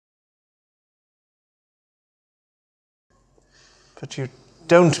But you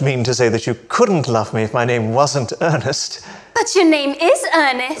don't mean to say that you couldn't love me if my name wasn't Ernest. But your name is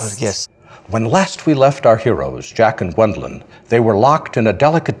Ernest. Yes. When last we left our heroes, Jack and Gwendolyn, they were locked in a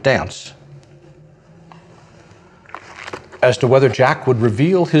delicate dance as to whether Jack would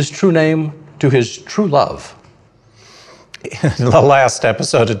reveal his true name to his true love. In the last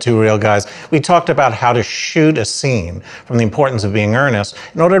episode of Two Real Guys, we talked about how to shoot a scene from the importance of being earnest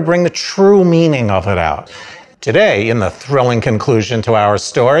in order to bring the true meaning of it out. Today, in the thrilling conclusion to our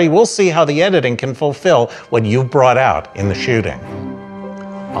story, we'll see how the editing can fulfill what you brought out in the shooting.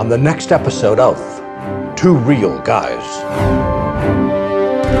 On the next episode of Two Real Guys.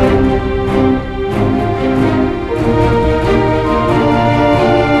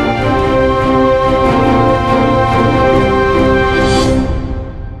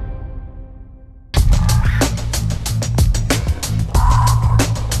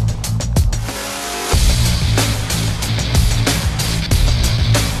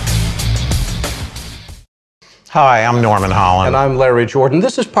 Hi, I'm Norman Holland. And I'm Larry Jordan.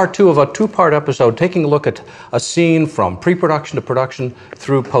 This is part 2 of a 2-part episode taking a look at a scene from pre-production to production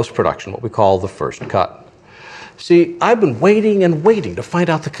through post-production, what we call the first cut. See, I've been waiting and waiting to find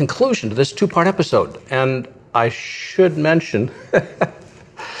out the conclusion to this 2-part episode. And I should mention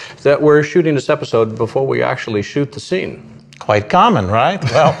that we're shooting this episode before we actually shoot the scene. Quite common, right?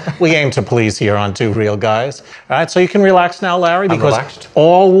 Well, we aim to please here on Two Real Guys. All right, so you can relax now, Larry, because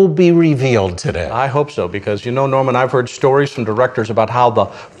all will be revealed today. I hope so, because you know, Norman, I've heard stories from directors about how the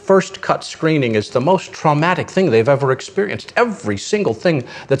first cut screening is the most traumatic thing they've ever experienced. Every single thing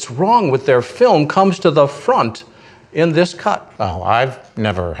that's wrong with their film comes to the front in this cut. Well, I've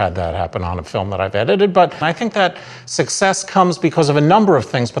never had that happen on a film that I've edited, but I think that success comes because of a number of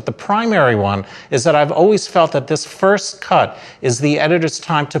things, but the primary one is that I've always felt that this first cut is the editor's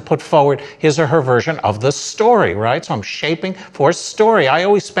time to put forward his or her version of the story, right? So I'm shaping for a story. I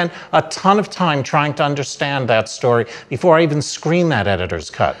always spend a ton of time trying to understand that story before I even screen that editor's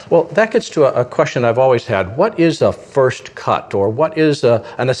cut. Well, that gets to a question I've always had. What is a first cut, or what is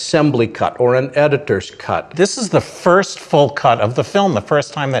an assembly cut, or an editor's cut? This is the first full cut of the film, the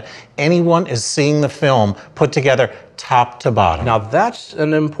first time that anyone is seeing the film put together top to bottom. Now that's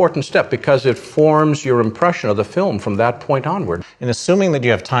an important step because it forms your impression of the film from that point onward. In assuming that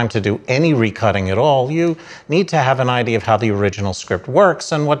you have time to do any recutting at all, you need to have an idea of how the original script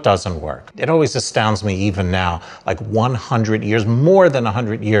works and what doesn't work. It always astounds me even now, like 100 years, more than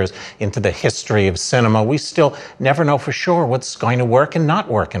 100 years into the history of cinema, we still never know for sure what's going to work and not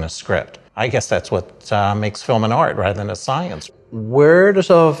work in a script. I guess that's what makes film an art rather than a science. Where does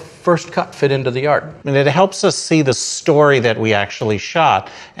a first cut fit into the art? I mean, it helps us see the story that we actually shot,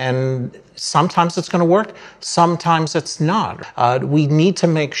 and sometimes it's going to work, sometimes it's not. We need to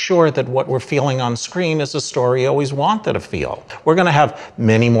make sure that what we're feeling on screen is a story you always wanted to feel. We're going to have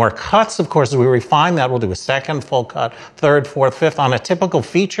many more cuts, of course, as we refine that. We'll do a second full cut, third, fourth, fifth. On a typical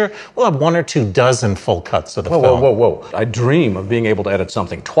feature, we'll have 1 or 2 dozen full cuts of the film. Whoa. I dream of being able to edit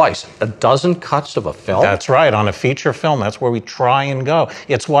something twice. A dozen cuts of a film? That's right. On a feature film, that's where we try and go.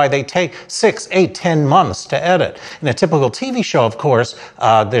 It's why they take 6, 8, 10 months to edit. In a typical TV show, of course,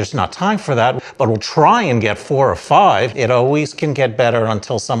 there's not time for that, but we'll try and get 4 or 5. It always can get better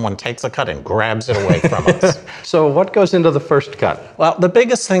until someone takes a cut and grabs it away from us. So what goes into the first cut? Well, the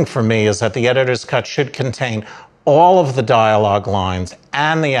biggest thing for me is that the editor's cut should contain all of the dialogue lines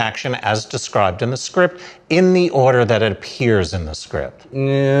and the action as described in the script in the order that it appears in the script.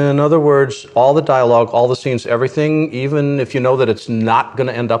 In other words, all the dialogue, all the scenes, everything, even if you know that it's not going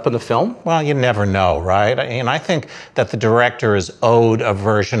to end up in the film? Well, you never know, right? And I think that the director is owed a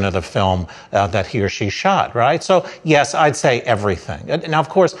version of the film that he or she shot, right? So, yes, I'd say everything. Now, of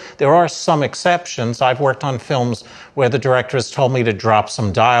course, there are some exceptions. I've worked on films where the director has told me to drop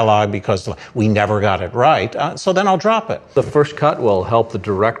some dialogue because we never got it right, so then I'll drop it. The first cut will help the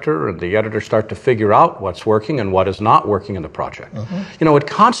director and the editor start to figure out what's working and what is not working in the project. Mm-hmm. You know, it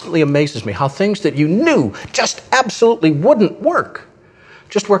constantly amazes me how things that you knew just absolutely wouldn't work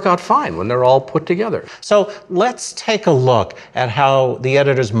just work out fine when they're all put together. So let's take a look at how the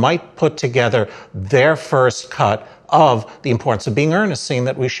editors might put together their first cut of The Importance of Being Earnest scene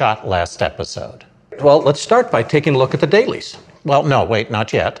that we shot last episode. Well, let's start by taking a look at the dailies. Well, no, wait,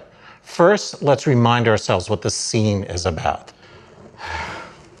 not yet. First, let's remind ourselves what the scene is about.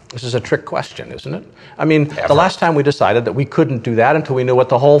 This is a trick question, isn't it? I mean, the last time we decided that we couldn't do that until we knew what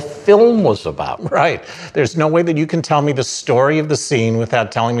the whole film was about. Right. There's no way that you can tell me the story of the scene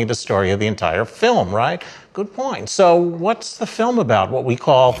without telling me the story of the entire film, right? Good point. So what's the film about? What we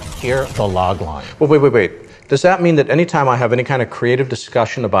call here the log line. Well, wait. Does that mean that anytime I have any kind of creative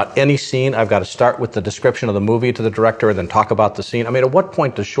discussion about any scene, I've got to start with the description of the movie to the director and then talk about the scene? I mean, at what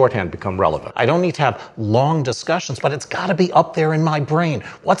point does shorthand become relevant? I don't need to have long discussions, but it's got to be up there in my brain.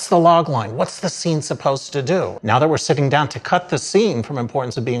 What's the log line? What's the scene supposed to do? Now that we're sitting down to cut the scene from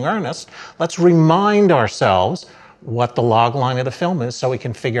Importance of Being Earnest, let's remind ourselves what the log line of the film is so we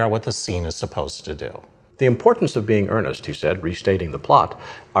can figure out what the scene is supposed to do. The importance of being earnest, he said, restating the plot,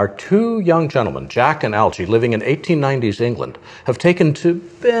 are two young gentlemen, Jack and Algy, living in 1890s England, have taken to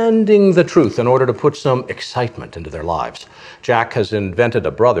bending the truth in order to put some excitement into their lives. Jack has invented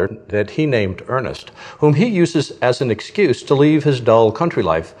a brother that he named Ernest, whom he uses as an excuse to leave his dull country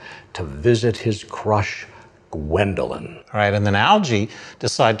life to visit his crush, Gwendolen. All right, and then Algy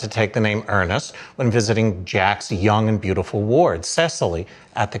decided to take the name Ernest when visiting Jack's young and beautiful ward, Cecily,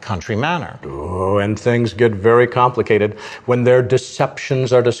 at the country manor. Oh, and things get very complicated when their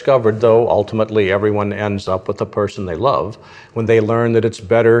deceptions are discovered, though ultimately everyone ends up with the person they love, when they learn that it's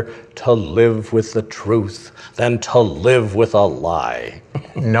better to live with the truth than to live with a lie.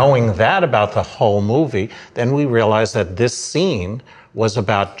 Knowing that about the whole movie, then we realize that this scene was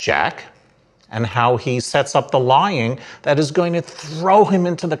about Jack and how he sets up the lying that is going to throw him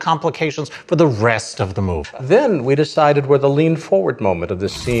into the complications for the rest of the movie. Then we decided where the lean forward moment of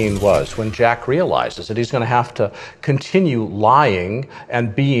this scene was, when Jack realizes that he's going to have to continue lying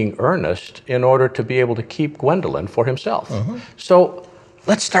and being earnest in order to be able to keep Gwendolen for himself. Mm-hmm. So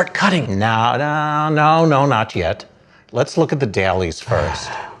let's start cutting. No, not yet. Let's look at the dailies first.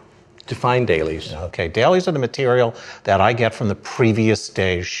 Define dailies. Okay, dailies are the material that I get from the previous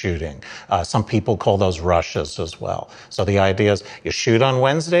day's shooting. Some people call those rushes as well. So the idea is you shoot on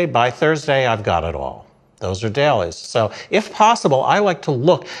Wednesday, by Thursday, I've got it all. Those are dailies. So if possible, I like to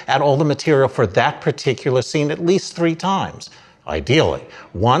look at all the material for that particular scene at least 3 times, ideally.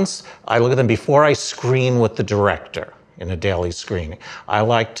 Once, I look at them before I screen with the director in a daily screening. I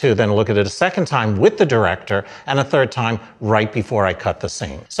like to then look at it a second time with the director and a third time right before I cut the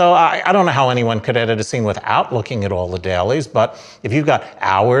scene. So I don't know how anyone could edit a scene without looking at all the dailies, but if you've got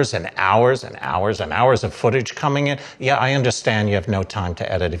hours and hours and hours and hours of footage coming in, yeah, I understand you have no time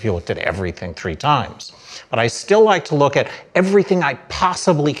to edit if you looked at everything 3 times. But I still like to look at everything I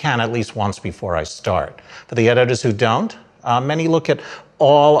possibly can at least once before I start. For the editors who don't, many look at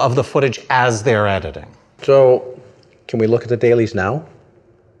all of the footage as they're editing. So, can we look at the dailies now?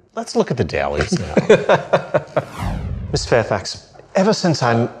 Let's look at the dailies now. Miss Fairfax, ever since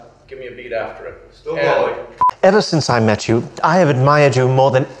I'm... Give me a beat after it. Still going. Ever since I met you, I have admired you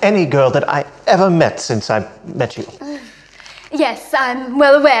more than any girl that I ever met since I met you. Yes, I'm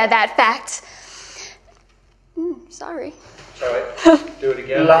well aware of that fact. Sorry. Sorry. Do it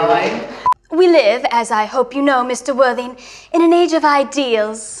again. Line. We live, as I hope you know, Mr. Worthing, in an age of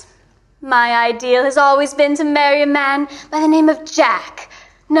ideals. My ideal has always been to marry a man by the name of Jack.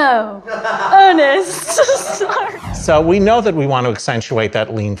 No, Ernest. Sorry. So we know that we want to accentuate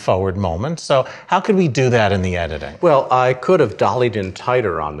that lean forward moment. So how could we do that in the editing? Well, I could have dollied in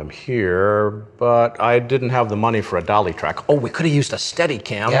tighter on them here, but I didn't have the money for a dolly track. Oh, we could have used a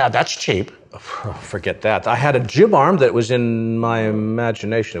Steadicam. Yeah, that's cheap. Oh, forget that. I had a jib arm that was in my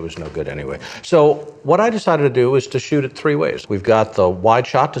imagination. It was no good anyway. So what I decided to do was to shoot it 3 ways. We've got the wide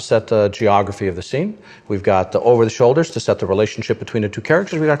shot to set the geography of the scene. We've got the over the shoulders to set the relationship between the 2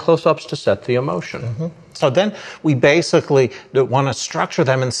 characters. We've got close-ups to set the emotion. Mm-hmm. So then we basically want to structure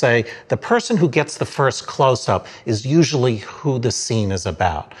them and say the person who gets the first close-up is usually who the scene is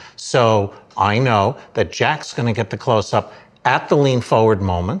about. So I know that Jack's going to get the close-up at the lean forward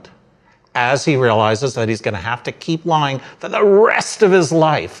moment, as he realizes that he's going to have to keep lying for the rest of his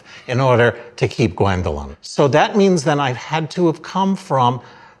life in order to keep Gwendolen. So that means then I've had to have come from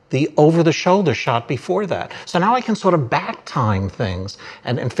the over-the-shoulder shot before that. So now I can sort of back time things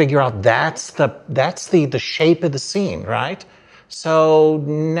and figure out that's the shape of the scene, right? So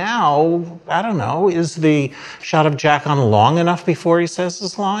now, I don't know, is the shot of Jack on long enough before he says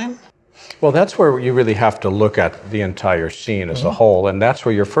his line? Well, that's where you really have to look at the entire scene as a whole, and that's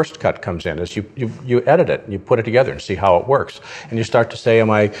where your first cut comes in, is you edit it, and you put it together and see how it works. And you start to say, am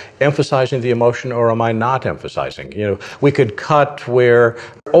I emphasizing the emotion or am I not emphasizing? You know, we could cut where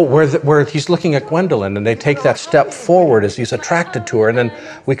he's looking at Gwendolen and they take that step forward as he's attracted to her, and then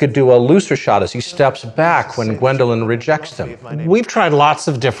we could do a looser shot as he steps back when Gwendolen rejects him. We've tried lots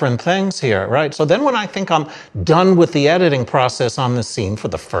of different things here, right? So then when I think I'm done with the editing process on the scene for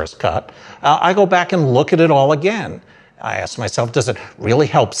the first cut, I go back and look at it all again. I asked myself, does it really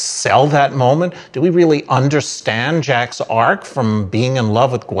help sell that moment? Do we really understand Jack's arc from being in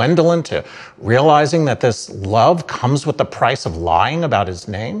love with Gwendolyn to realizing that this love comes with the price of lying about his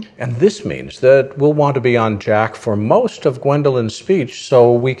name? And this means that we'll want to be on Jack for most of Gwendolyn's speech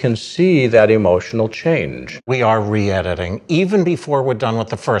so we can see that emotional change. We are re-editing, even before we're done with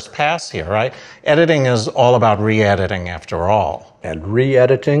the first pass here, right? Editing is all about re-editing after all. And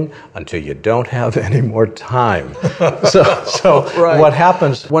re-editing until you don't have any more time. So right. What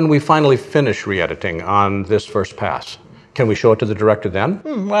happens when we finally finish re-editing on this first pass? Can we show it to the director then?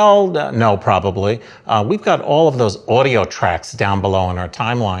 Well, no, probably. We've got all of those audio tracks down below in our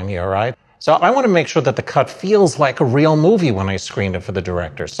timeline here, right? So I want to make sure that the cut feels like a real movie when I screen it for the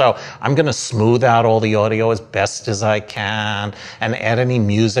director. So I'm going to smooth out all the audio as best as I can and add any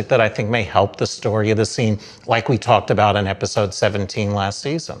music that I think may help the story of the scene, like we talked about in episode 17 last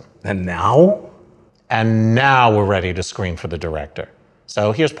season. And now? And now we're ready to screen for the director.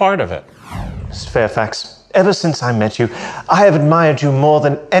 So here's part of it. Miss Fairfax, ever since I met you, I have admired you more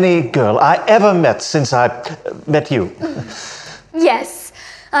than any girl I ever met since I met you. Yes.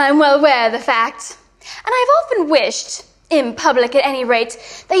 I'm well aware of the fact. And I've often wished, in public at any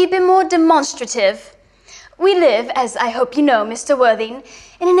rate, that you'd been more demonstrative. We live, as I hope you know, Mr. Worthing,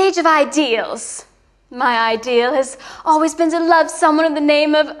 in an age of ideals. My ideal has always been to love someone in the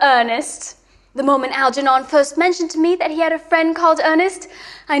name of Ernest. The moment Algernon first mentioned to me that he had a friend called Ernest,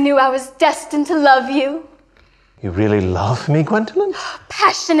 I knew I was destined to love you. You really love me, Gwendolyn?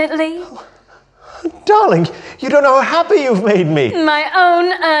 Passionately. Darling, you don't know how happy you've made me. My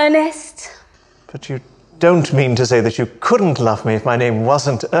own Ernest. But you don't mean to say that you couldn't love me if my name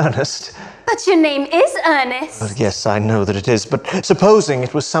wasn't Ernest. But your name is Ernest. Well, yes, I know that it is, but supposing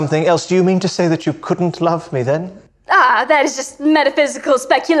it was something else, do you mean to say that you couldn't love me then? Ah, that is just metaphysical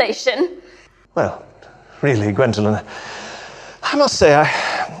speculation. Well, really, Gwendolyn, I must say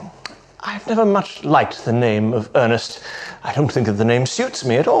I've never much liked the name of Ernest. I don't think that the name suits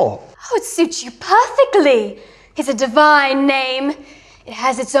me at all. Oh, it suits you perfectly. It's a divine name. It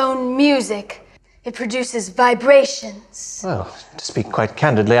has its own music. It produces vibrations. Well, to speak quite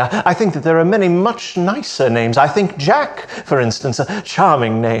candidly, I think that there are many much nicer names. I think Jack, for instance, a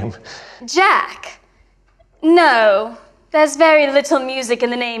charming name. Jack? No, there's very little music in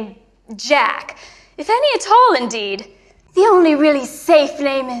the name Jack, if any at all, indeed. The only really safe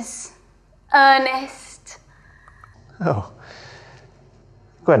name is Ernest. Oh,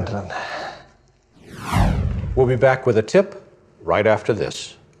 Gwendolyn. We'll be back with a tip right after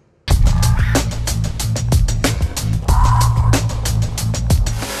this.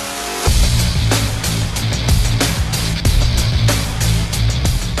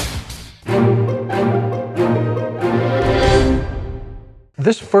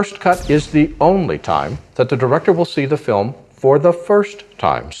 This first cut is the only time that the director will see the film for the first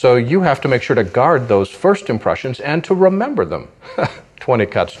time. So you have to make sure to guard those first impressions and to remember them 20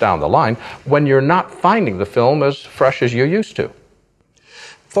 cuts down the line when you're not finding the film as fresh as you used to.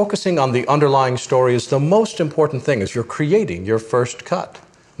 Focusing on the underlying story is the most important thing as you're creating your first cut.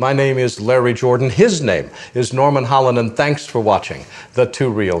 My name is Larry Jordan. His name is Norman Holland, and thanks for watching The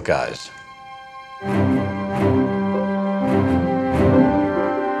Two Real Guys.